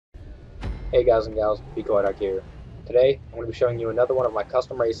Hey guys and gals, BCoydog here. Today, I'm going to be showing you another one of my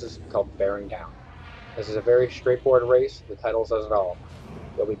custom races called Bearing Down. This is a very straightforward race, the title says it all.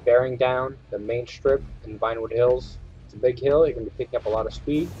 You'll be bearing down the main strip in Vinewood Hills. It's a big hill, you're going to be picking up a lot of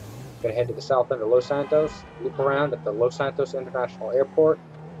speed. You're going to head to the south end of Los Santos, loop around at the Los Santos International Airport,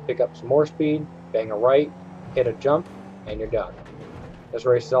 pick up some more speed, bang a right, hit a jump, and you're done. This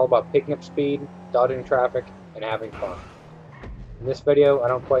race is all about picking up speed, dodging traffic, and having fun. In this video, I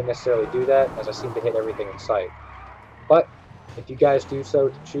don't quite necessarily do that, as I seem to hit everything in sight. But, if you guys do so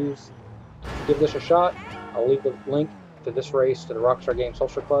to choose to give this a shot, I'll leave the link to this race to the Rockstar Games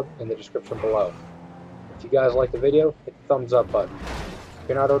Social Club in the description below. If you guys like the video, hit the thumbs up button. If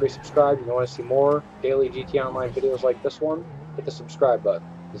you're not already subscribed and you want to see more daily GT Online videos like this one, hit the subscribe button.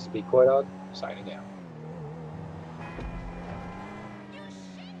 This is BCoydog, signing out.